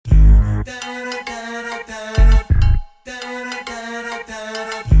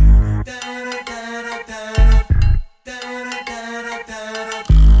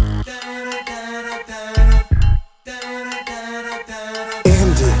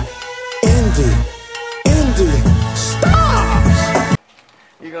stars.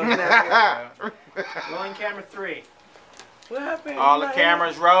 You gonna snap it? Rolling camera 3. What happened? All the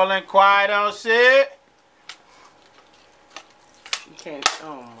cameras rolling. Quiet on shit. You can't.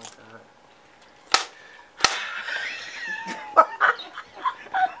 Oh my god.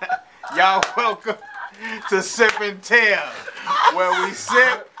 Y'all welcome to Sip and Tell, where we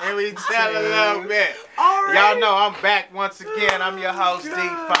sip and we tell a little bit. Right. Y'all know I'm back once again. I'm your host,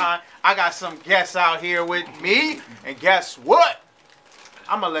 Definne. I got some guests out here with me, and guess what?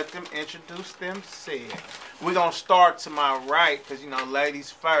 I'm gonna let them introduce themselves. We're gonna start to my right, because you know,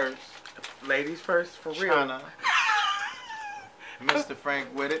 ladies first. Ladies first, for real. China. Mr. Frank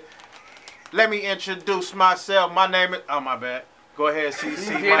with it. Let me introduce myself. My name is, oh my bad. Go ahead, CC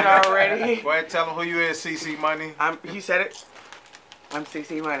You Money. did already. Go ahead and tell them who you is, CC Money. He said it. I'm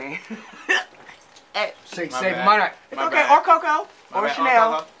CC Money. Say bad. money. It's My okay. bad. Or Coco. My Or bad.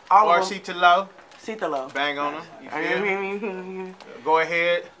 Chanel. Coco. All Or of them. Citalo. Citalo. Bang on them. You feel me? I Go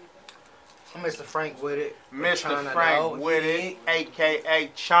ahead. I'm Mr. Frank with it. Mr. China Frank dog. with it,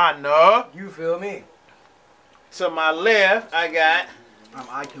 a.k.a. China. You feel me? To my left, I got... I'm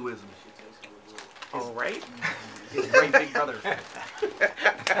IQism. All right. His great big brother.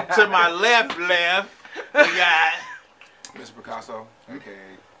 To my left, we got... Mr. Picasso, aka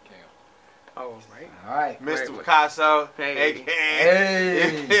Cam. All right. All right. Mr. Right. Picasso, Hey.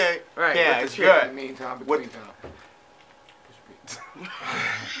 a.k.a. Hey. Right. Yeah, with it's the good. In the meantime, between time.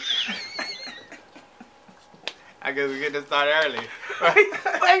 I guess we get to start early.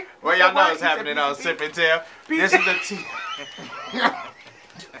 Wait. Well, y'all know What? what's happening on Sip and Tell. This is the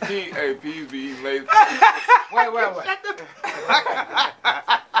T-A-P-V, ladies. Wait. You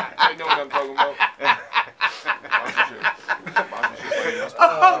know what I'm talking about? Sponsorship.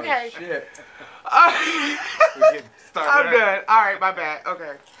 Okay. Shit. we get started I'm early. good. All right. My bad.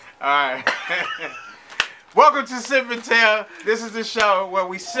 Okay. Alright. Welcome to Sip and Tell. This is the show where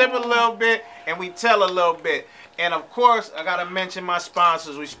we sip a little bit and we tell a little bit. And of course, I gotta mention my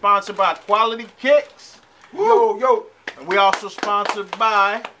sponsors. We sponsored by Quality Kicks. Yo. And we also sponsored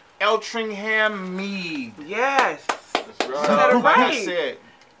by Eltringham Mead. Yes. That's So, right. like I right. said,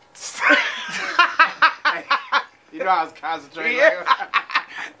 you know I was concentrating. Yeah.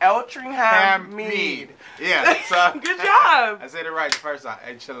 Eltringham Ham Mead. Yeah. So Good job. I said it right the first time.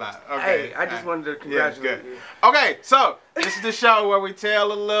 Hey, chill out. Okay. Hey, I just wanted to congratulate you. Okay, so this is the show where we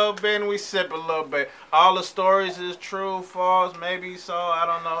tell a little bit and we sip a little bit. All the stories is true, false, maybe so. I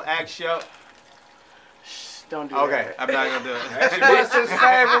don't know. Act show. Shh, don't do Okay, that. I'm not gonna do it. What's his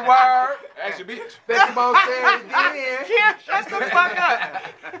favorite word? Ask your bitch. Becky Bo said it again. Yeah, shut the fuck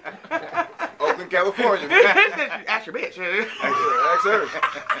up. Oakland, California. Ask your bitch. Ask her.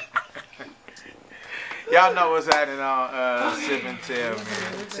 Y'all know what's happening on Sip and Tell,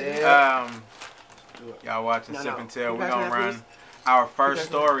 man. Y'all watching Sip and Tell. You We're guys gonna do that, run please? our first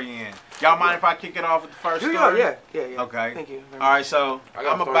story in. Y'all mind if I kick it off with the first Yeah, story? yeah. Okay. Thank you. All right, so I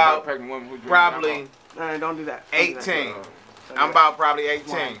got I'm a story about a pregnant woman who drinks probably Don't do that. Don't do that. 18. I'm about probably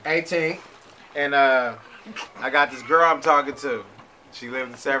 18. 18. And I got this girl I'm talking to. She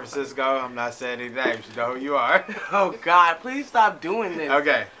lives in San Francisco. I'm not saying any names. You know who you are. Oh God, please stop doing this.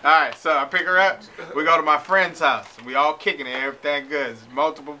 Okay. All right. So I pick her up. We go to my friend's house. We all kicking it. Everything good. It's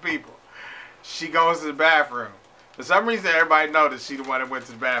multiple people. She goes to the bathroom. For some reason, everybody noticed she the one that went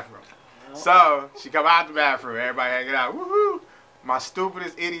to the bathroom. So she come out the bathroom. Everybody hanging out. Woohoo! My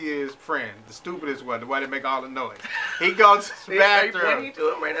stupidest idiot friend, the stupidest one, the one that make all the noise. He goes to the What are you bathroom.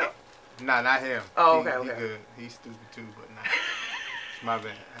 doing right now? Nah, not him. Oh, He okay. good. He's stupid too, but nah. It's my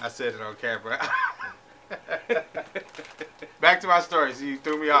bad. I said it on camera. Back to my story. So you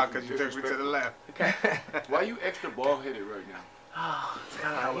threw me off because you took me to the left. Okay. Why you extra bald headed right now? Oh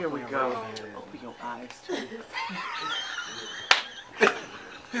God, here we go. Open your eyes.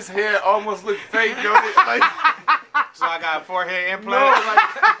 His hair almost looks fake, don't it? Like, So I got a forehead implant. no, like,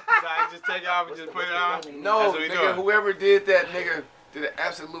 So I just take it off and just put it on. no, That's what we nigga, doing. whoever did that, nigga, did an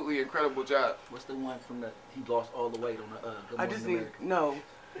absolutely incredible job. What's the one from the he lost all the weight on the Good I Morning just need America? no.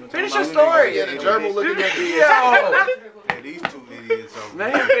 You know what I'm Finish talking your about? story. Yeah, the gerbil looking at me. Yeah, these two idiots over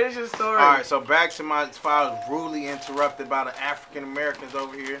Let here. him finish his story. All right, so back to my file. I was rudely interrupted by the African Americans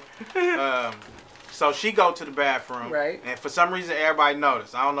over here. So she go to the bathroom, Right. And for some reason, everybody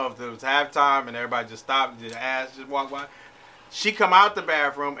noticed. I don't know if it was halftime and everybody just stopped and the ass just walked by. She come out the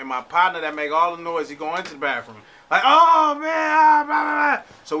bathroom, and my partner that make all the noise, he go into the bathroom. Like, oh, man, blah, blah, blah.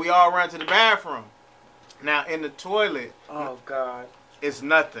 So we all run to the bathroom. Now, in the toilet, Oh God. it's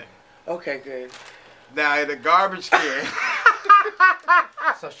nothing. Okay, good. Now, in the garbage can,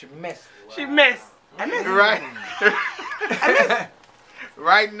 So she missed. She missed. I missed. right?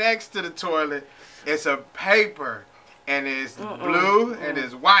 right next to the toilet, it's a paper, and it's blue and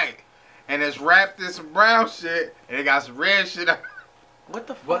it's white, and it's wrapped in some brown shit, and it got some red shit on. What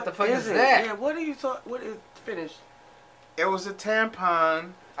the fuck? What the fuck is it? that? Yeah, what are you talking? What is finished? It was a tampon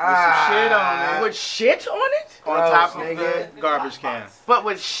with some shit on it. With shit on it? On top of the garbage can. But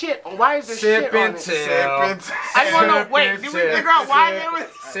with shit, why is there shit on it? Sipping. I just want to know. Wait, did we figure out why there was?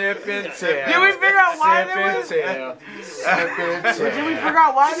 Sip and tell. Did we figure out why there was? Sip and tell. Did we figure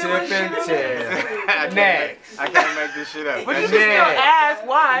out why there was Sip shit and on it? tell. Next. I can't make this shit up. But you can still ask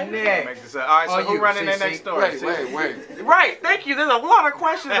why. Make this up. All right, so who running their next story? Wait. Right, thank you. There's a lot of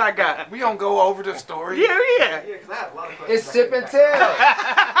questions I got. We don't go over the story. Yeah. Yeah, because I have a lot of questions. It's sip and tell.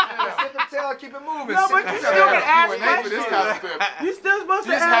 Sip and tell. Keep it moving. No, but you still can ask Q&A for this kind of questions. stuff. You still supposed to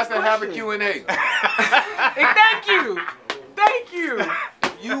This ask has to have a questions. Q&A. And thank you. Thank you.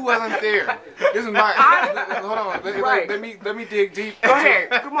 You wasn't there. This is my. Hold on. Right. Let me dig deep. Go ahead.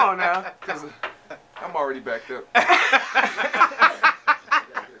 Come on now. 'Cause I'm already backed up.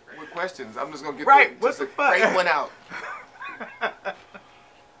 With questions, I'm just gonna get What's the fuck? straight one out.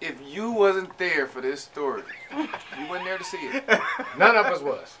 If you wasn't there for this story, you wasn't there to see it. None of us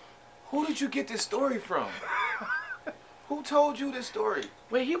was. Who did you get this story from? Who told you this story?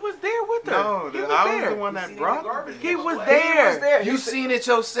 Wait, he was there with her. No, he was I there. was the one that brought it. He was there. You seen it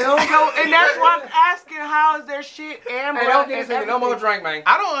yourself? So, and that's why I'm asking, how is their shit and Hey, don't give me no more drink, man.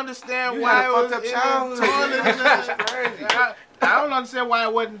 I don't understand You why had it a was fucked up in childhood. the toilet. Crazy. I don't understand why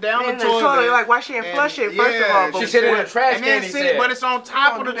it wasn't down in the the toilet. toilet. Like, why she didn't flush it, first of yeah, all. But She said it in a trash And can, then he see, said. but it's on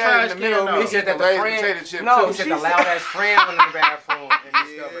top of the trash can. He said that the Lay's friend- potato chip No, He too. said she the loud ass friend was in the bathroom and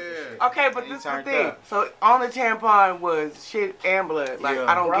discovered the shit. okay, but He this is the turned thing. up. So, on the tampon was shit and blood. Like, Yeah.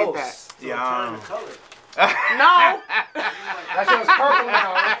 I don't get that. Gross. So it turned the color. No! That shit was purple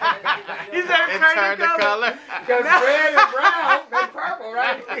now. He said It it turned the color. Because red and brown, they purple,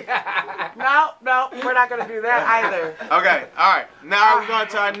 right? No, we're not going to do that either. Okay, all right. Now we're going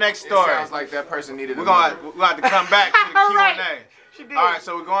to our next It story. sounds like that person needed We're a going to have to come back to the Q&A. Right. She did. All right,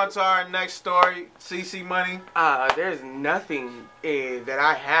 so we're going to our next story. CC Money. There's nothing that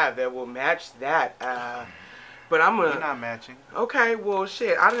I have that will match that. But I'm We're gonna. not matching. Okay, well,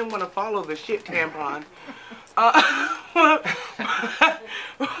 shit. I didn't want to follow the shit tampon.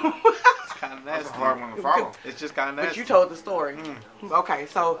 It's kind of That's a nasty. hard one to follow. It's just kind of nasty. But you told the story. Okay,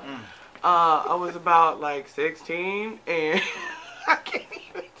 so I was about like 16, and I can't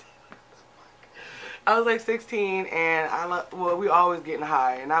even. I was like 16, and we always getting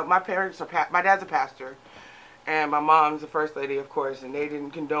high, and my parents are my dad's a pastor, and my mom's the first lady, of course, and they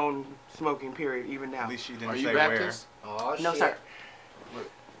didn't condone smoking. Period. Even now. At least you didn't Are you say Baptist? Oh, No, shit. sir.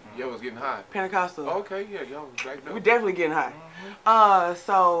 Yo was getting high. Pentecostal. Okay, yeah, y'all was backed We're up. definitely getting high.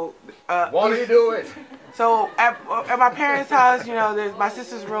 Won't you do it? So at my parents' house, you know, there's my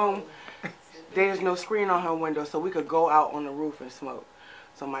sister's room. There's no screen on her window, so we could go out on the roof and smoke.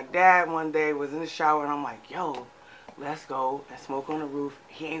 So my dad one day was in the shower, and I'm like, yo, let's go and smoke on the roof.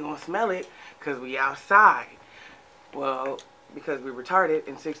 He ain't gonna smell it because we outside. Well, because we retarded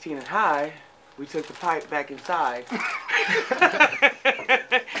and 16 and high, we took the pipe back inside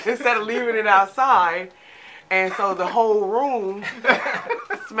instead of leaving it outside. And so the whole room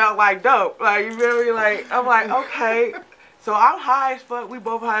smelled like dope. Like, you feel me? Like, I'm like, okay. So I'm high as fuck. We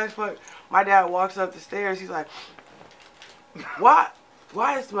both high as fuck. My dad walks up the stairs. He's like, what?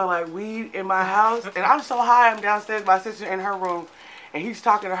 Why it smell like weed in my house? And I'm so high, I'm downstairs, my sister in her room, and he's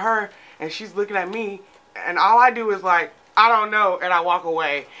talking to her, and she's looking at me, and all I do is like, I don't know, and I walk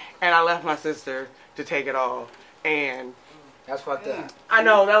away, and I left my sister to take it all. And That's fucked up. I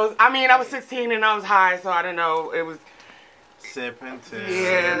know, I was 16 and I was high, so I didn't know, it was, Sip and tell.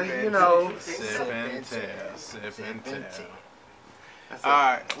 yeah, you know. Sip and tell. Sip and tell. That's All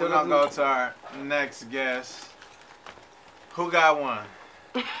right, we're going to go to our next guest. Who got one?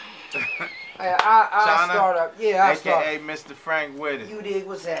 Hey, I'll Shauna, start up. Yeah, I'll start. AKA Mr. Frank Whitty. You dig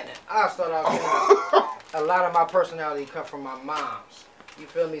what's happening? I'll start off saying a lot of my personality come from my mom's. You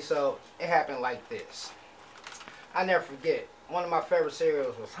feel me? So it happened like this. I never forget. One of my favorite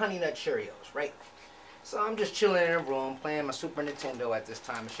cereals was Honey Nut Cheerios, right? So I'm just chilling in a room playing my Super Nintendo at this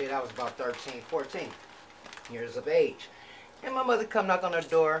time and shit. I was about 13, 14 years of age. And my mother come knock on her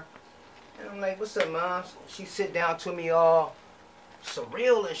door. And I'm like, what's up, Mom? She sit down to me all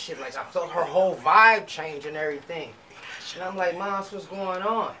surreal and shit. Like, I felt her whole vibe change and everything. And I'm like, Mom, what's going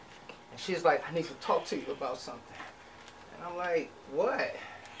on? And she's like, I need to talk to you about something. And I'm like, what?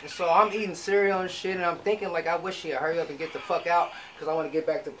 And so I'm eating cereal and shit, and I'm thinking, like, I wish she'd hurry up and get the fuck out, because I want to get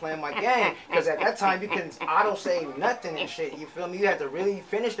back to playing my game. Because at that time, you can auto-save nothing and shit, you feel me? You had to really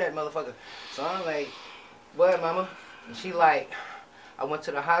finish that motherfucker. So I'm like, what, Mama? And she like, I went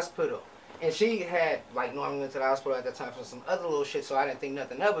to the hospital. And she had, like, normally went to the hospital at that time for some other little shit, so I didn't think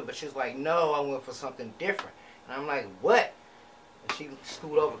nothing of it. But she was like, no, I went for something different. And I'm like, what? And she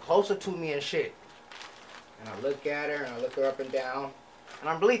scooted over closer to me and shit. And I look at her, and I look her up and down. And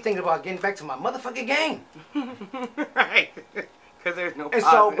I'm really thinking about getting back to my motherfucking game. Right. Because there's no And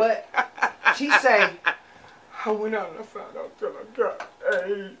so, but she say, I went out and I found out that I got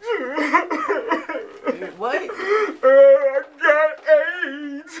AIDS. What? I got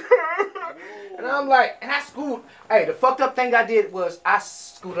AIDS. And I'm like, and I scooted. Hey, the fucked up thing I did was I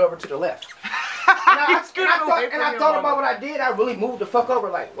scooted over to the left. And I thought about what I did. I really moved the fuck over.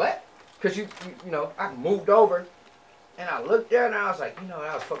 Like, what? Because you know, I moved over. And I looked there and I was like, you know,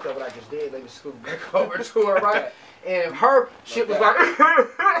 that was fucked up what I just did. Let me scoot back over to her, right? And her shit was like,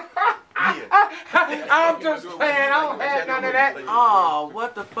 I'm just playing. I don't have none of that. Oh,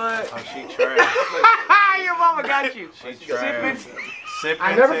 what the fuck? Oh, she trash. Your mama got you. She trash. Sipping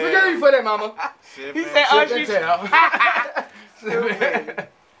I never forget you for that, mama. He said, oh,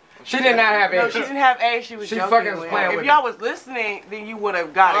 she did not have no, AIDS. she didn't have AIDS. She was She joking. fucking was playing if with y'all was listening, then you would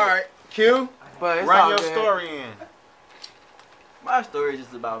have got it. All right, Q. But it's Run all your good. story in. My story is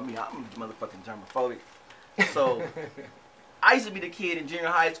just about me. I'm motherfucking germophobic. So, I used to be the kid in junior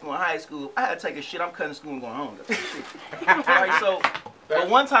high school and high school. I had to take a shit. I'm cutting school and going home. That's shit. Right, so, but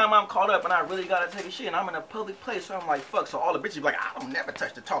one time I'm caught up and I really gotta take a shit and I'm in a public place, so I'm like, fuck. So all the bitches be like, I don't never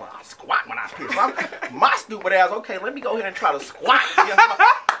touch the toilet. I squat when I piss. So I'm, my stupid ass, okay, let me go ahead and try to squat. You know,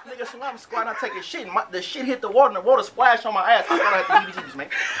 nigga, so I'm squatting, I take a shit, and the shit hit the water and the water splashed on my ass. I thought I had to heebie-jeebies, man.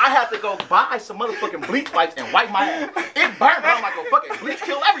 I had to go buy some motherfucking bleach wipes and wipe my ass. It burned, but I'm like, oh, fucking bleach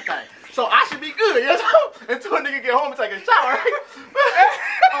kill everything. So I should be good, you know? Until a nigga get home and take a shower, right?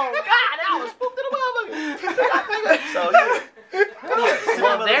 Oh, God, I was spooked to the motherfucker. So, yeah.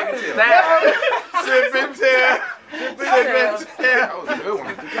 Well, there's that. Sip and tell. Sip and tell. That was a good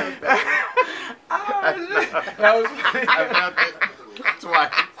one. That was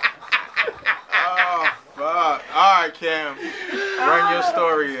twice. Oh, fuck. All right, Cam. Run your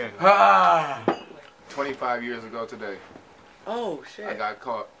story in. 25 years ago today, Oh, shit. I got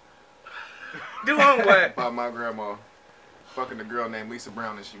caught Doing what? by my grandma fucking a girl named Lisa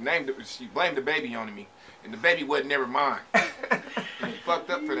Brown, and she blamed the baby on me, and the baby wasn't never mine. And he fucked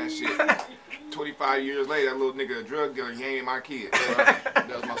up for that shit. 25 years later, that little nigga a drug dealer, he ain't my kid. So, that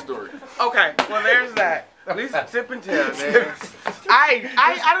was my story. Okay, well, there's that. At least sip and tell, man.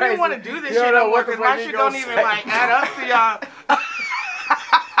 I don't even want to do this You don't shit know no more what the because my fuck shit you don't gonna even, say. like, add up to y'all.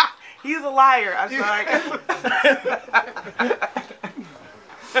 He's a liar. I swear.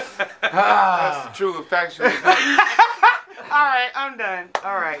 That's true, factual. All right, I'm done.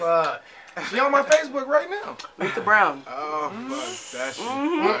 All right. Fuck. She on my Facebook right now. Lisa Brown. Oh, fuck. That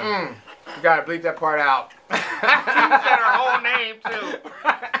shit. You gotta bleep that part out. She said her whole name, too.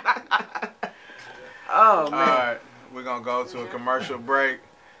 Oh, man. All right. We're going to go to a commercial break,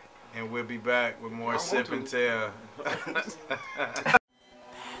 and we'll be back with more Sip and Tell.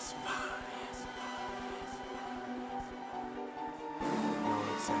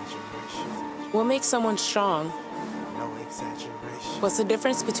 What makes someone strong? What's the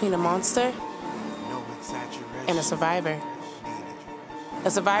difference between a monster and a survivor? A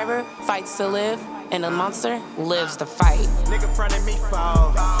survivor fights to live, and a monster lives to fight. Nigga fronted me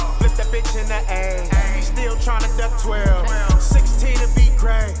fall. Flip that bitch in the A. Still trying to duck 12. 16 to be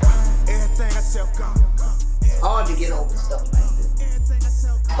great. Everything I sell gone. Hard to get over stuff like this.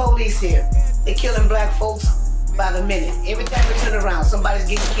 Police here. They killing black folks by the minute. Every time we turn around, somebody's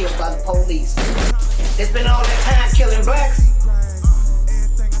getting killed by the police. They spend all that time killing blacks.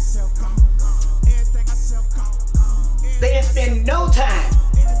 They didn't spend no time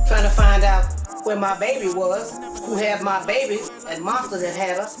trying to find out where my baby was, who had my baby, and monster that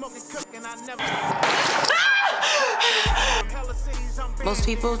had her. Most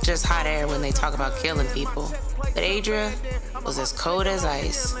people just hot air when they talk about killing people. But Adria was as cold as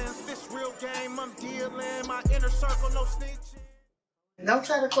ice. Don't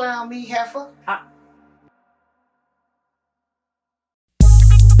try to clown me, heifer.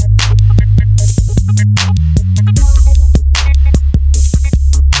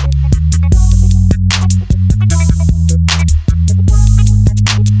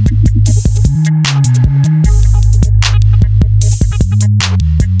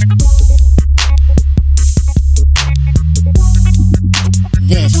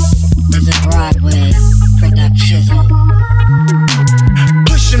 This is a Broadway production.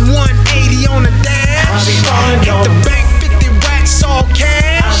 Pushing 180 on a day.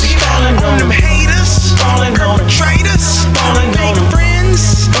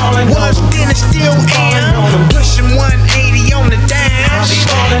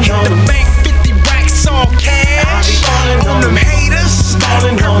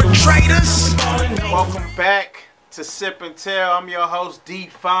 to Sip and Tell. I'm your host,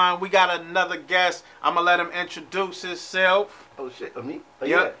 Definne. We got another guest. I'm going to let him introduce himself. Oh, shit. Me? Oh,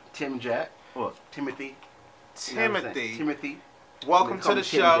 Yep. yeah. Tim Jack. Well, Timothy. Timothy. Welcome to the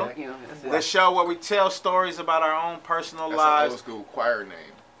show. Jack, the show where we tell stories about our own personal lives. That's an old school choir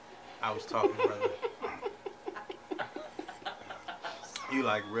name. I was talking, brother. You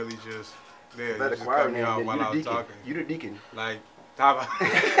like really just there. You just cut me off while I was talking. You the deacon. Like, how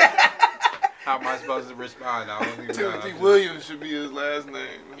am I supposed to respond? I don't even know. Timothy Williams should be his last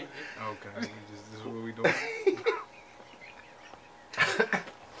name. Okay, this is what we doing.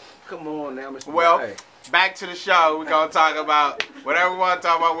 Come on now, Mr. Well, Hey. back to the show. We're going to talk about whatever we want to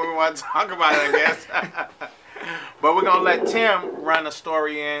talk about when we want to talk about it, I guess. But we're going to let Tim run the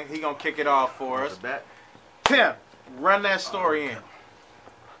story in. He's going to kick it off for us. Tim, run that story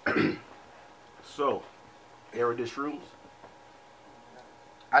in. So, ever did shrooms?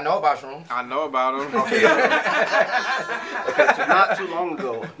 I know about shrooms. I know about them. Okay, so not too long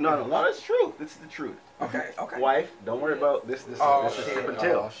ago. No, it's true. This is the truth. Okay. Wife, don't worry about this. This is Sip and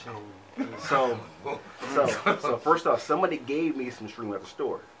Tell. So first off, somebody gave me some shroom at the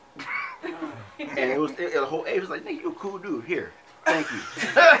store, and it was the whole age was like, "Nigga, you a cool dude. Here, thank you."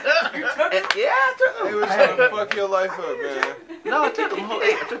 I took them. They were trying to fuck your life up, man. No, I took the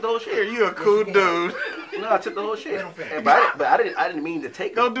whole shit. You a cool dude. No, I took the whole shit. But I didn't mean to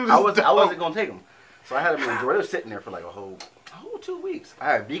take them. Don't do this. I wasn't gonna take them. So I had them enjoy. They were sitting there for like a whole 2 weeks.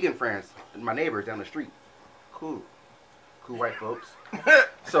 I had vegan friends, my neighbors down the street. Cool white folks.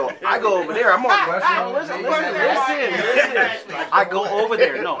 So I go over there. I'm on. Listen. I go over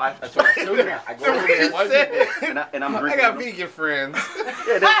there. No, I go over there. And I'm drinking. I got vegan friends.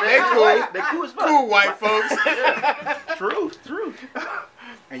 Yeah, they're cool. They're cool as fuck. Cool white folks. True.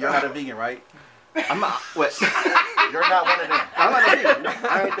 And you're not a vegan, right? I'm not. What? You're not one of them. I'm not a vegan.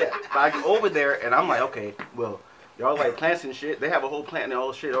 I ain't that. But I go over there and I'm like, okay, well, y'all like plants and shit. They have a whole plant and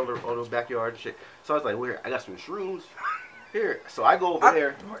all shit over the backyard and shit. So I was like, well, here, I got some shrooms. Here. So I go over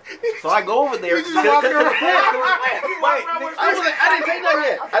there. You just walking around. I didn't take none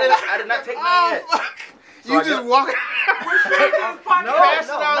yet. I did not take none yet. So You just walking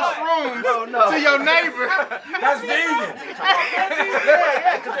passing out shrooms to your neighbor. That's vegan.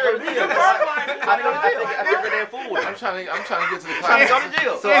 Yeah, because they're vegan. I figured they're food with them. I'm trying to get to the I'm class. trying to go to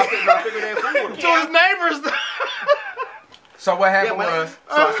jail. So I figured they're food with them. To his neighbors. So what happened was?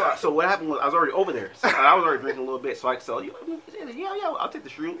 So what happened was I was already over there. So I was already drinking a little bit. So I'll take the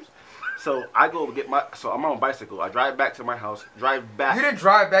shrooms. So I go get so I'm on a bicycle. I drive back to my house. You didn't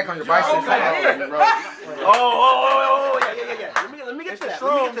drive back on your bicycle. Yeah. Let me get to that.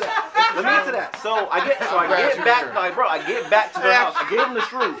 So I get back. Like, bro, I get back to the house. I gave him the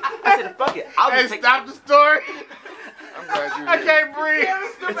shrooms. I said, fuck it. I'll just take. Stop the story. I'm glad you're I here. can't breathe.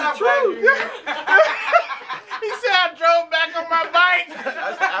 It's the truth. He said I drove back on my bike.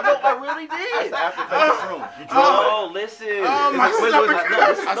 I really did. After shrooms. Listen. I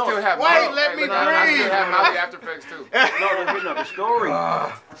still have let me I breathe. still have Molly after effects too. No, the story.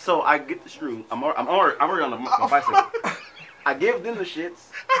 So I get the shroom. I'm already on my bicycle. I give them the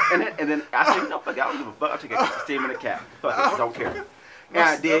shits, and then I say, no, fuck it, I don't give a fuck. I'll take a steam in a cap. Fuck it, don't care. And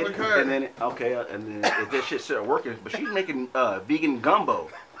I did, and then that shit started working. But she's making vegan gumbo,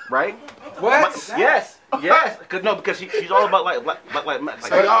 right? What? Yes. Because she's all about like.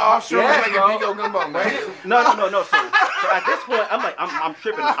 So y'all offshore making vegan gumbo, man. No. So at this point, I'm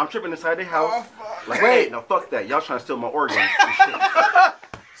tripping. I'm tripping inside the house. Like, wait, no, fuck that. Y'all trying to steal my organs and shit.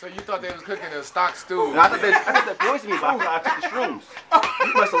 So you thought they was cooking a stock stew? And I thought they poisoned me, but I took the shrooms.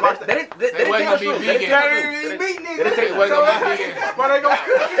 You must have watched that. They wasn't gonna be vegan. They didn't take Wasn't gonna be vegan. But they gonna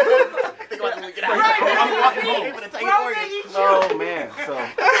I'm walking home. Oh man. So.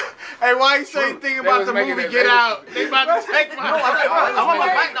 Hey, why you say anything about the movie Get Out? They about to take my. I'm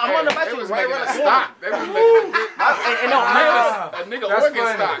on the bike. They was making a stock. They was making a nigga organ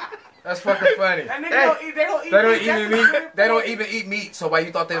stock. That's fucking funny. And they don't even eat meat. So why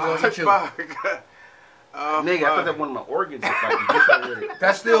you thought they was gonna eat you? Nigga, I thought that one of my organs.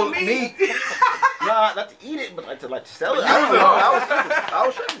 That's still meat. Nah, not to eat it, but to sell it. I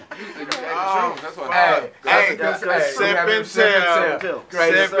was tripping. That's what Hey, Sip and Tell.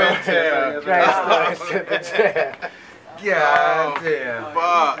 Sip and Tell. God damn.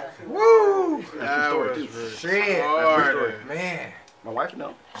 Fuck. Woo. That was Shit. retarded. Man. My wife,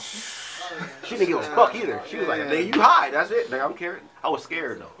 no. She didn't give a fuck either. She was like, nigga, you high. That's it. Nigga, I'm scared. I was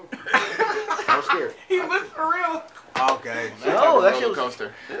scared, though. I was scared. He was for real. Okay. No, that shit roller was...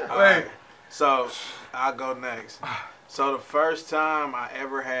 coaster. All right. So, I'll go next. So, the first time I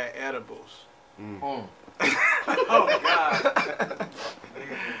ever had edibles. Oh, God.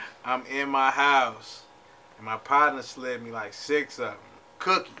 I'm in my house. and my partner slid me like 6 of them.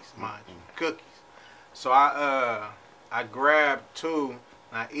 Cookies, mind you, cookies. So I grabbed 2 and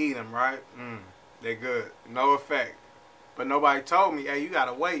I eat them, right? They good, no effect. But nobody told me, hey, you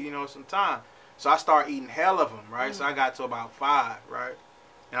gotta wait, some time. So I start eating hell of them, right? So I got to about 5, right?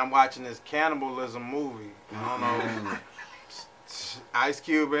 And I'm watching this cannibalism movie. I don't know. Ice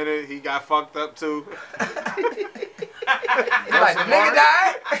Cube in it. He got fucked up too. Like the nigga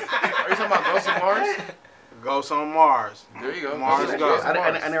died? Are you talking about Ghost of Mars? Ghost on Mars. There you go. Mars Ghost. I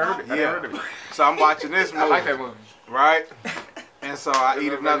never heard of it. So I'm watching this movie. I like that movie. Right? And so I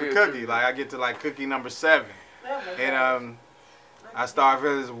eat another cookie. Like I get to like cookie number 7. And I start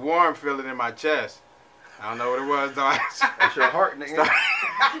feeling this warm feeling in my chest. I don't know what it was though. That's your heart, nigga.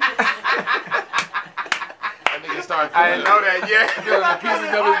 That nigga started I didn't know that yet. feeling the pieces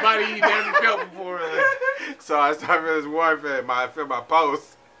of his body he never felt before. So I started feeling this warm feeling. I feel my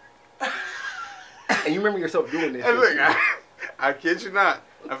pulse. And you remember yourself doing this. And look, I kid you not.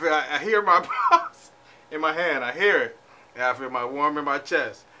 I hear my pulse in my hand. I hear it. And I feel my warm in my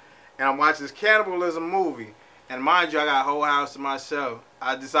chest. And I'm watching this cannibalism movie. And mind you, I got a whole house to myself.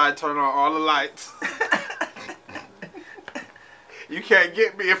 I decided to turn on all the lights. You can't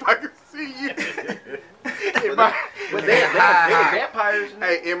get me if I can see you. They vampires.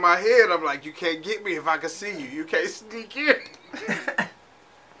 Hey, in my head, I'm like, you can't get me if I can see you. You can't sneak in.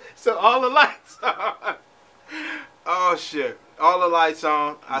 So all the lights on. Oh, shit. All the lights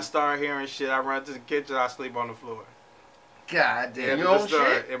on. I start hearing shit. I run to the kitchen. I sleep on the floor. God damn. Your own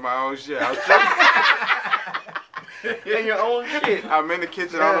shit? In my own shit. I was In your own shit. I'm in the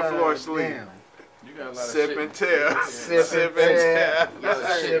kitchen on the floor asleep. You got a lot of Sip and tell. Sip and tell. A lot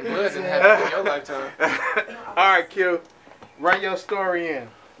of shit blood didn't happen in your lifetime. All right, Q. Run your story in.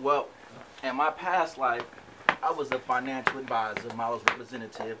 Well, in my past life, I was a financial advisor, models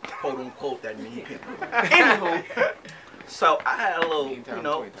representative, quote unquote, that mean people. Anywho, so I had a little,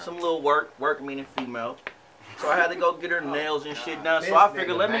 some little work meaning female. So I had to go get her nails and shit done. So I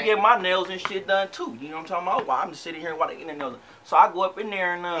figured, let me get my nails and shit done too. You know what I'm talking about? While I'm just sitting here while they getting their nails done. So I go up in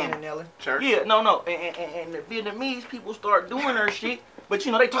there and Church? Yeah, no. And the Vietnamese people start doing their shit. But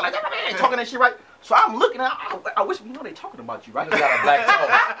they talk like talking that shit, right? So I'm looking at I wish they talking about you, right? You got a black toe.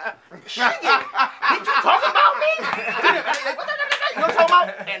 Shit. Did you talk about me? You know what I'm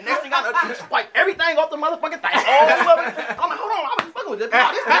talking about? And next thing I know, she wipe everything off the motherfucking thing. All of it. I'm like, hold on, I was fucking with this. This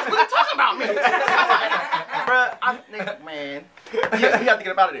really talking about me. Bruh, I think, man. You have to get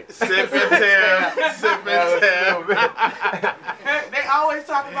up out of there. Sip and tell. Sip and tell. They always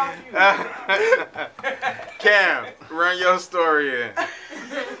talk about you. Cam, run your story in.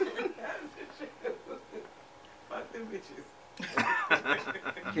 Fuck them bitches.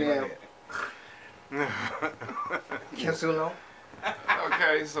 Cam. Kensuno.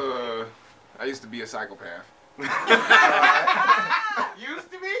 Okay, so I used to be a psychopath. Used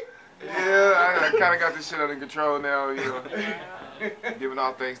to be? Yeah, I kind of got this shit under control now, giving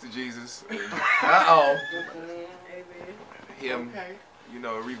all thanks to Jesus. Uh-oh. Him,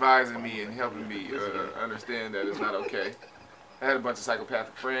 revising me and helping me understand that it's not okay. I had a bunch of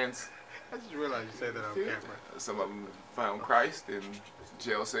psychopathic friends. I just realized you said that on camera. Some of them found Christ in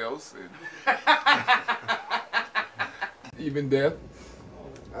jail cells. And even death.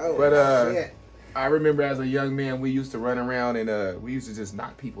 Oh, but shit. I remember as a young man, we used to run around and we used to just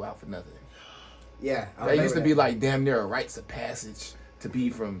knock people out for nothing. Yeah. That used to be like damn near a rites of passage to be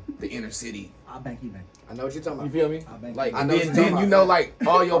from the inner city. I'll bank you, man. I know what you're talking about. You feel me? Like, I know then like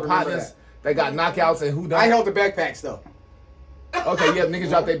all your partners that got knockouts and who done. I held the backpacks though. Okay, yeah, niggas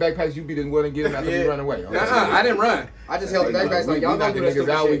drop their backpacks, you be the one to get them after you run away. Okay. I didn't run. I just held the backpacks like y'all knock gonna the do niggas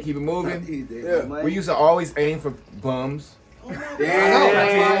that out, we shit. keep it moving. Yeah. We used to always aim for bums. I know. That's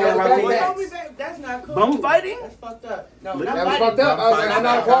why I held the backpacks. That's not cool. Bum fighting? That's fucked up. No, That was fucked up. I was like, I'm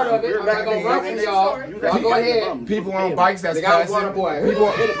not a part of it. I'm not gonna run from y'all. Y'all go ahead. People on bikes that's passing.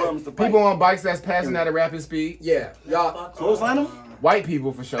 People on bikes that's passing at a rapid speed. Yeah. Y'all. Clothesline them? White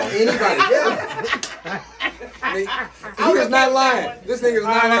people for sure. Anybody. Yeah. He is not lying. This nigga is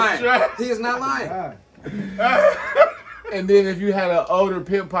not lying. He is not lying. And then if you had an older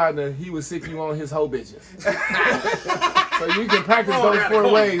pimp partner, he would sick you on his hoe bitches. So you can practice those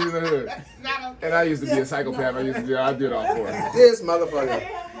 4 ways in the hood. And I used to be a psychopath. I did all 4. This motherfucker.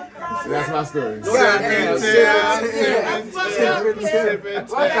 So that's my story.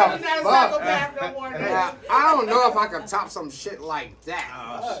 I don't know if I could top some shit like that.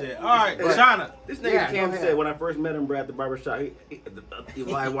 Oh, shit. All right, China. This nigga Cam said when I first met him, at the barbershop, why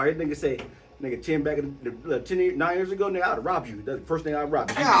his nigga say, Nigga, 9 years ago, nigga, I'd have robbed you. That's the first thing I'd rob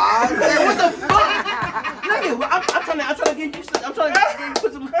you. What the fuck? Nigga, I'm trying to get you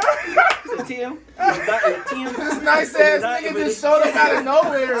put some Tim. This nice ass nigga just showed up out of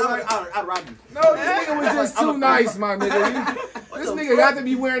nowhere. I'd rob you. No, this nigga was just too nice, my nigga. This nigga got to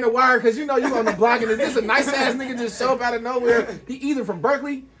be wearing the wire because you know you on the block and this a nice ass nigga just show up out of nowhere. He either from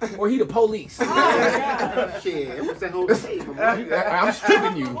Berkeley or he the police. Shit, what's that whole thing? I'm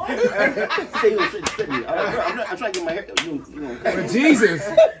stripping you. I'm trying to get my hair.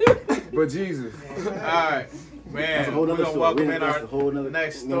 But Jesus. All right, man. We're gonna welcome in our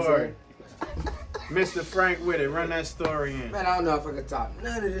next story. Mr. Frank with it. Run that story in. Man, I don't know if I could talk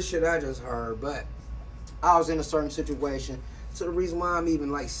none of this shit I just heard, but I was in a certain situation. So the reason why I'm even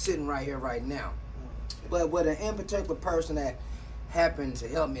like sitting right here right now. But with an in particular person that happened to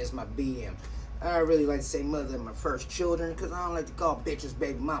help me is my BM. I don't really like to say mother of my first children because I don't like to call bitches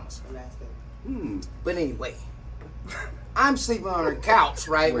baby mamas. But anyway, I'm sleeping on her couch,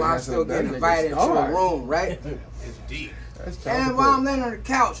 right? While I'm still getting invited into a room, right? It's deep. And while I'm laying on the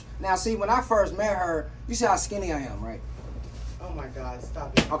couch, now see, when I first met her, you see how skinny I am, right? Oh my God,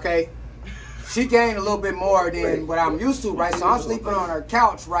 stop it. Okay. She gained a little bit more than what I'm used to, right? So I'm sleeping on her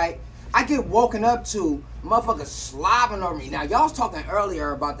couch, right? I get woken up to motherfuckers slobbing over me. Now, y'all was talking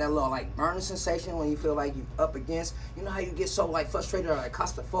earlier about that little, like, burning sensation when you feel like you up against. You know how you get so, like, frustrated or, like,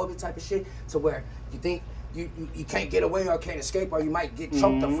 claustrophobia type of shit? To where you think you can't get away or can't escape or you might get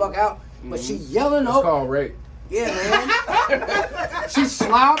choked the fuck out. But she yelling It's called rape. Yeah, man. She's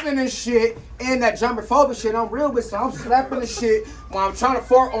slobbing and shit and that germophobic shit. I'm real with, so I'm slapping the shit while I'm trying to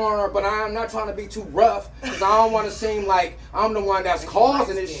forearm her, but I'm not trying to be too rough because I don't want to seem like I'm the one that's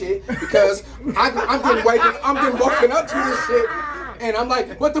causing this shit because I'm getting woken up to this shit. And I'm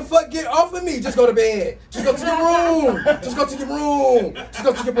like, what the fuck? Get off of me. Just go to bed. Just go to your room. Just go to your room. Just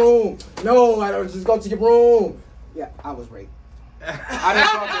go to your room. No, I don't. Just go to your room. Yeah, I was raped. I didn't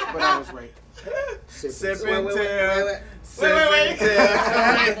fuck it, but I was raped. Sip and tell.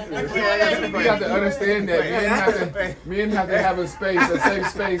 You have to understand that men have to have a safe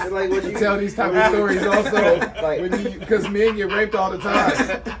space to tell these type of stories also. Because men get raped all the time.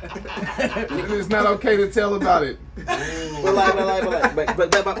 It's not okay to tell about it. But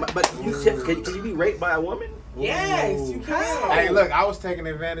can you be raped by a woman? Yes, you can. Hey, look, I was taken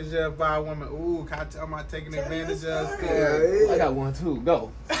advantage of by a woman. Ooh, can I tell my taking advantage of? I got one too. Go.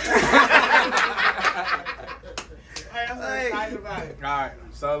 I'm so excited about it. All right,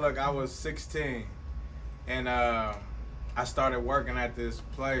 so look, I was 16, and I started working at this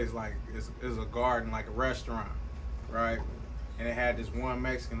place, like it's a garden, like a restaurant, right? And it had this one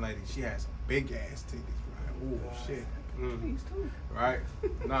Mexican lady. She had some big ass titties, right? Ooh, shit. Right?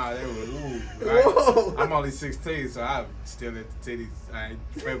 Nah, they were ooh, right? Whoa. I'm only 16, so I'm still at the titties. I ain't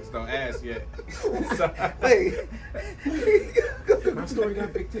famous no ass yet. So, Hey, My story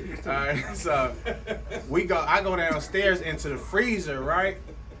got big titties too. all right, so I go downstairs into the freezer, right?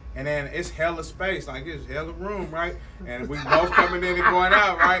 And then it's hella space, like it's hella room, right? And we both coming in and going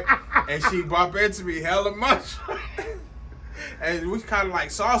out, right? And she bumped into me hella much. And we kind of like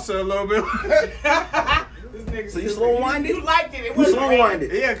salsa a little bit. so you slow-winded? You liked it. It You wasn't slow-winded.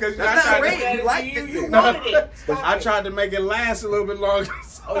 Yeah, because That's not rape. You liked it. You wanted it. I tried to make it last a little bit longer.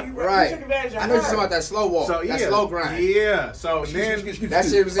 Oh, you Right. took advantage of I know you're her. talking about that slow walk, So, that slow grind. Yeah, so then That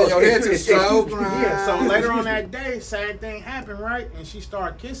shit was in your head too. Slow grind. yeah, so later on that day, same thing happened, right? And she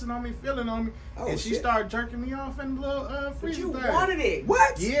started kissing on me, feeling on me, Oh, and she shit. started jerking me off in the little But freezer you thing. wanted it.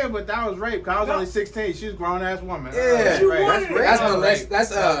 What? Yeah, but that was rape. Cause I was No. only 16. She was a grown ass woman. Yeah. That's You rape. wanted it. That's That's no, rape. that's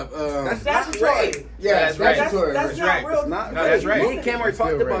Statutory. yeah, That's right. statutory. That's not right. real. Not No, that's rape. rape. Me and Cameron talked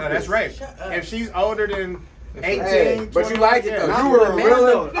Still about No, that's this. rape. Shut up. If she's older than 18, Hey, but you 21, liked it yeah. though. Not You for were a man,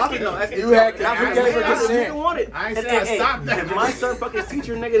 willing. though. You had Not for I gay ain't for say I consent. didn't You want it. I ain't And- say I and- stopped that. If my son fuck his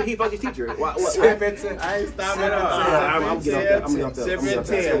teacher, nigga, he fuck his teacher. What? I ain't stopped at all. I'm getting off that. Sip I'm and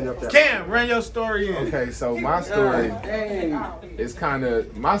getting off that. Cam, run your story in. Okay, so my story is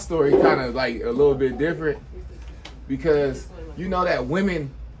my story kind of like a little bit different because you know that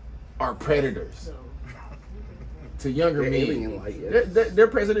women are predators to younger men. They're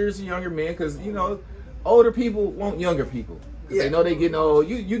predators to younger men because you know older people want younger people. They know they getting old.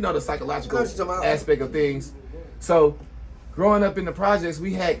 You know the psychological aspect of things. So growing up in the projects,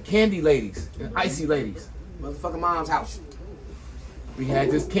 we had candy ladies and icy ladies. Motherfucking mom's house. We had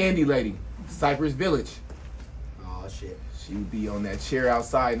this candy lady, Cypress Village. Oh shit. She would be on that chair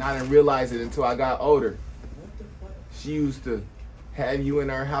outside, and I didn't realize it until I got older. She used to have you in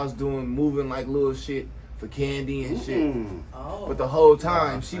her house moving like little shit for candy and shit. Oh. But the whole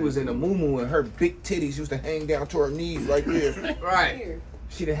time, she was in a muumuu, and her big titties used to hang down to her knees right there. Right.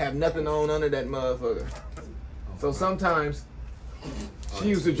 she didn't have nothing on under that motherfucker. So sometimes she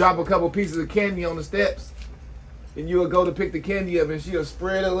used to drop a couple pieces of candy on the steps, and you would go to pick the candy up, and she'll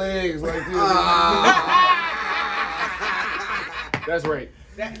spread her legs like this. That's right.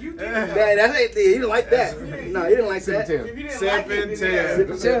 That you did. That's it. He didn't like that. No, he didn't like that. Sip and tell. Sip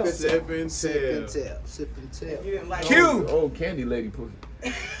and tell. Sip and Sip tell. and tell. Sip and tell. You didn't like Q. Old candy lady pussy.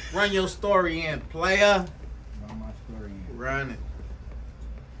 Run your story in, player. Run my story in. Run it.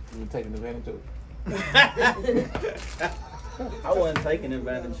 You taking advantage of it? I wasn't taking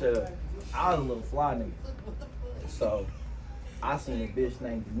advantage of it. I was a little fly nigga. So I seen a bitch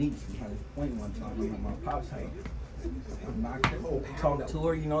named Denise from Hunter's Point one time in my pop's house. Talked to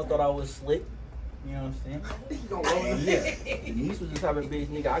her, thought I was slick. You know what I'm saying? Yeah. Denise was the type of bitch,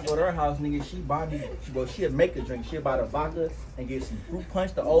 nigga. I go to her house, nigga. She buy me, she'll make a drink. She'll buy the vodka and get some fruit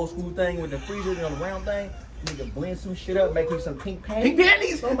punch, the old school thing with the freezer on the round thing. Nigga, blend some shit up, make me some pink panties. Pink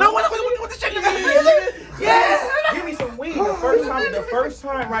panties? No, what the shit is this? Yeah. Give me some weed. The first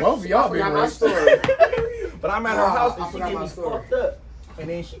time, right? Both of y'all been my right. story. But I'm at her house I and she forgot get my me story. fucked up. And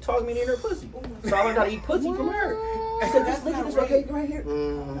then she talked me in her pussy. So I learned how to eat pussy from her. I said, just look at this cake right here.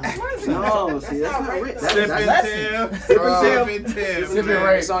 No, see, that's not rich. Sip and tell. Sip and tell. Sip and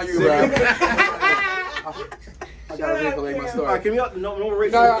rape. It's on you, bro. I gotta recollect my story. All right, can we no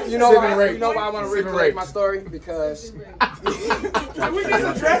rate? No, you know Sip and why? rape. You know why I want to Sip and recollect rape. my story? Because Can we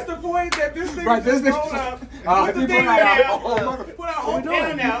just address the point that this thing Right, this is nigga- rolled up? Put Put the thing down. Put our whole What we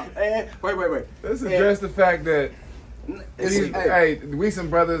doing? pan out. Wait. Let's address the fact that Hey, we some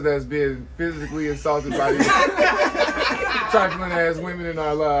brothers that's been physically assaulted by these trifling ass women in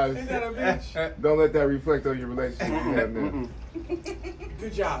our lives. Is that a bitch? Don't let that reflect on your relationship you have now.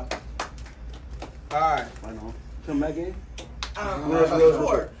 Good job. All right. I know. Come back in.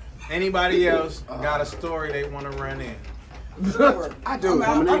 Sure. Anybody else got a story they want to run in? I do,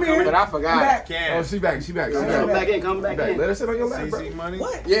 I'm here. but I forgot. Oh, Cam. she back. Come back in. Come back in. Let her sit on your lap, bro. CC Money.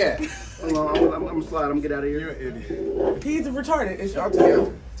 What? Yeah. Hold on, I'm gonna slide. I'm gonna get out of You're here. an idiot. He's retarded. It's Y'all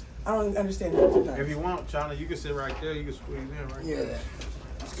together. I don't understand that sometimes. If you want, China, you can sit right there. You can squeeze in right there.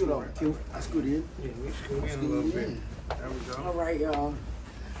 Yeah. Scoot on. I scoot in. Yeah, we scoot in a little bit. There we All go. right, y'all.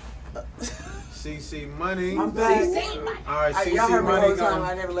 CC Money. I'm back. All right, Y'all CC heard me all Money the time. I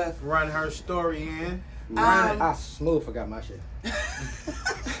gonna never left. run her story in. I smooth forgot my shit.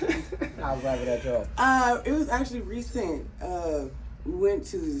 I was right with that job. It was actually recent. We went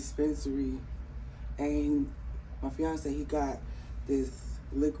to the dispensary, and my fiance, he got this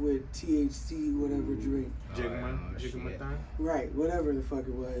liquid THC whatever drink. Jigma thing. Right, whatever the fuck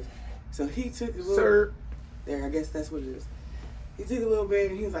it was. So he took a little. Sir. There, I guess that's what it is. He took a little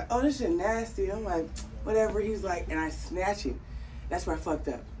bit, and he was like, "Oh, this shit nasty." I'm like, "Whatever." He's like, and I snatch it. That's where I fucked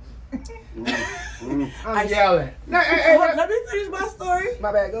up. I'm yelling. Let me finish my story.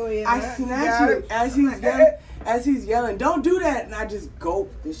 My bad. Go ahead. I man. snatch it as he's yelling, "Don't do that!" And I just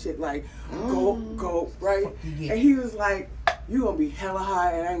gulp this shit like gulp, right? And he was like, "You gonna be hella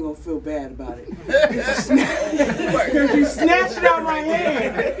high, and I ain't gonna feel bad about it." Because you snatched it out my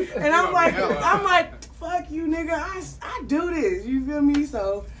hand, and I'm like, "Fuck you, nigga! I do this." You feel me?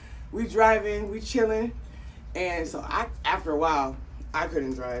 So we driving, we chilling, and so after a while, I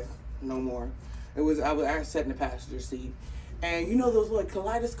couldn't drive no more. I was sat in the passenger seat. And you know those like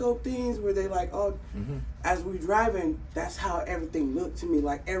kaleidoscope things where they like, as we driving, that's how everything looked to me.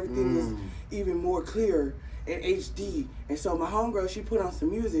 Like everything was even more clear in HD. And so my homegirl, she put on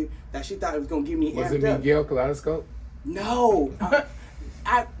some music that she thought it was gonna give me Was amped it up. Miguel Kaleidoscope? No.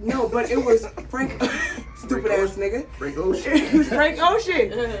 No, but it was Frank, stupid ass nigga. Frank Ocean. It was Frank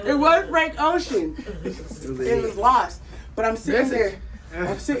Ocean. It was Frank Ocean. It was lost. But I'm sitting there.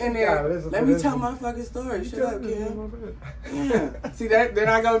 Let me tell my fucking story. Shut up, Kim. Yeah. See that? Then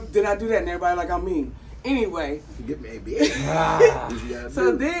I do that, and everybody like I'm mean. Anyway. Get me ABA.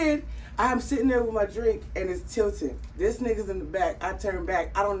 So then I'm sitting there with my drink, and it's tilting. This nigga's in the back. I turn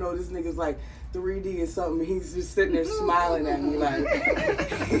back. I don't know. This nigga's like 3D or something. He's just sitting there smiling at me like.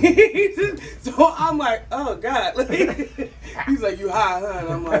 So I'm like, oh God. He's like, you high, huh? And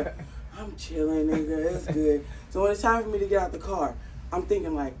I'm like, I'm chilling, nigga. That's good. So when it's time for me to get out the car, I'm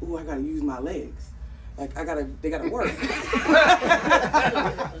thinking like, ooh, I gotta use my legs. Like they gotta work.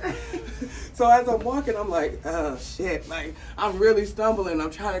 So as I'm walking, I'm like, oh shit. Like I'm really stumbling.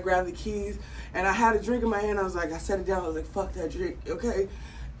 I'm trying to grab the keys. And I had a drink in my hand. I set it down. I was like, fuck that drink, okay?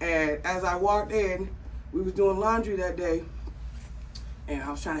 And as I walked in, we was doing laundry that day. And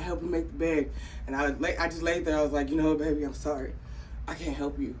I was trying to help him make the bed. And I just laid there. I was like, you know what, baby, I'm sorry. I can't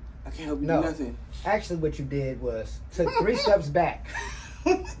help you. I can't help you do nothing. Actually, what you did was took 3 steps back.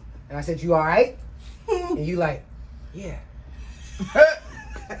 And I said, you all right? And you like, yeah.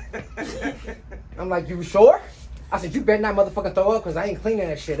 I'm like, you sure? I said, you better not motherfucking throw up because I ain't cleaning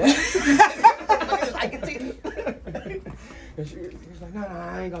that shit up. And she was like, no,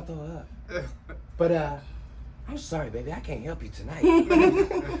 I ain't gonna throw up. But I'm sorry, baby, I can't help you tonight.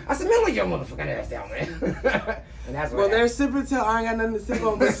 I said, man, lay your motherfucking ass down, man. And that's what there's sip and tell. I ain't got nothing to sip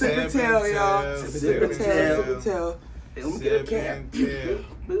on, but sip and tell, y'all. Sip and tell. Sip and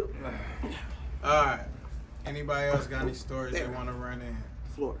tell. Alright. Anybody else got any stories they want to run in?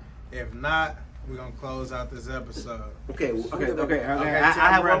 Floor. If not, we're going to close out this episode. Okay.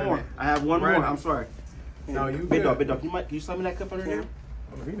 I have one more. I have one more. I'm sorry. No, you Big dog. Can you slide me that cup under there?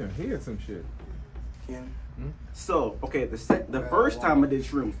 Oh, he done hid some shit. Yeah. So, okay, the first time I did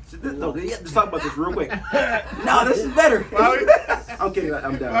shrooms. Let's talk about this real quick. No, this is better. I'm kidding.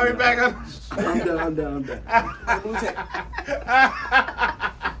 I'm done. Are we back on? I'm done. I'm done.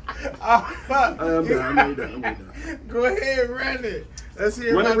 Go ahead, run it. Let's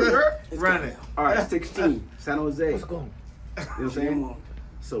hear about it. Run it. All right, 16, San Jose. What's going on? You know what I'm saying?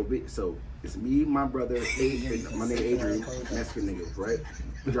 So it's me, my brother, my nigga Adrian, Mexican niggas, right?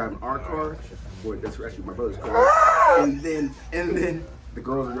 We're driving our car, or that's actually my brother's car, and then the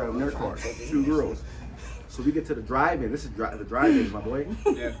girls are driving their car, 2 girls. So we get to the drive-in. This is the drive-in, my boy.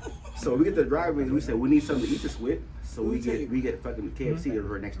 Yeah. So we get to the drive-in, and we say we need something to eat this with. So we get fucking KFC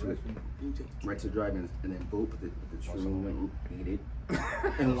right next to it, right to the drive-in, and then boop, the shroom went and eat it,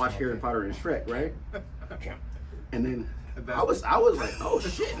 and watch Harry Potter and Shrek, right? And then I was like, oh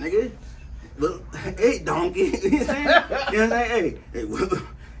shit, nigga. Look, hey, donkey. You know what I'm saying? Hey, it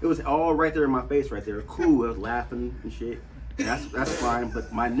was all right there in my face, right there. Cool. I was laughing and shit. And that's fine.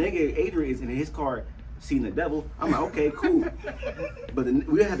 But my nigga Adrian is in his car seeing the devil. I'm like, okay, cool. But then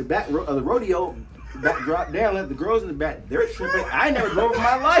we had the back of the rodeo. Back drop down, let the girls in the back. They're tripping. I never drove in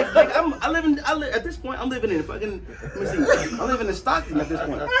my life. Like at this point, I'm living in fucking. Let me see. I'm living in Stockton at this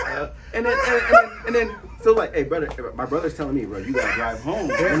point. And then, so like, hey brother, my brother's telling me, bro, you gotta drive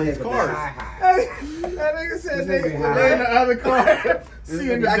home in his cars. That nigga said they in the other car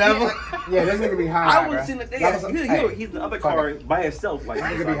seeing the devil. Yeah, this nigga be high. I was in the he's in the other car by himself. Like,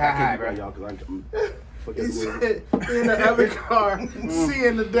 nigga be high, bro. Y'all, cause I'm he said in the other car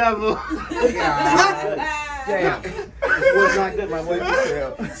seeing the devil. Damn. It was not good, my boy.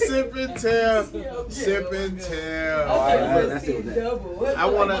 Sip and tell. Sip and tell. That's it. I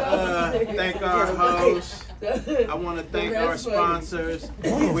want to thank our hosts. I want to thank our sponsors.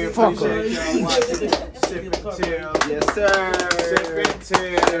 We appreciate y'all watching Sip and Tell. Yes, sir. Sip and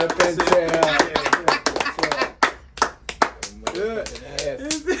Tell. Sip and Tell. Good.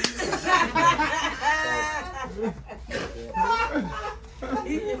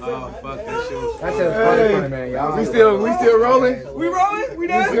 Oh fuck, that shit was That's just funny, man. Y'all. We still rolling? We rolling? We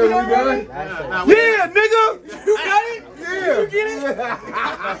done? We done? Yeah, nigga! You got it? Yeah. You get it?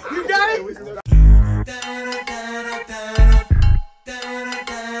 You got it?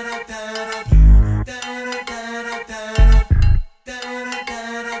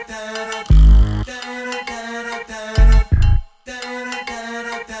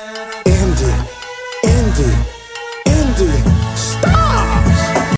 Indie.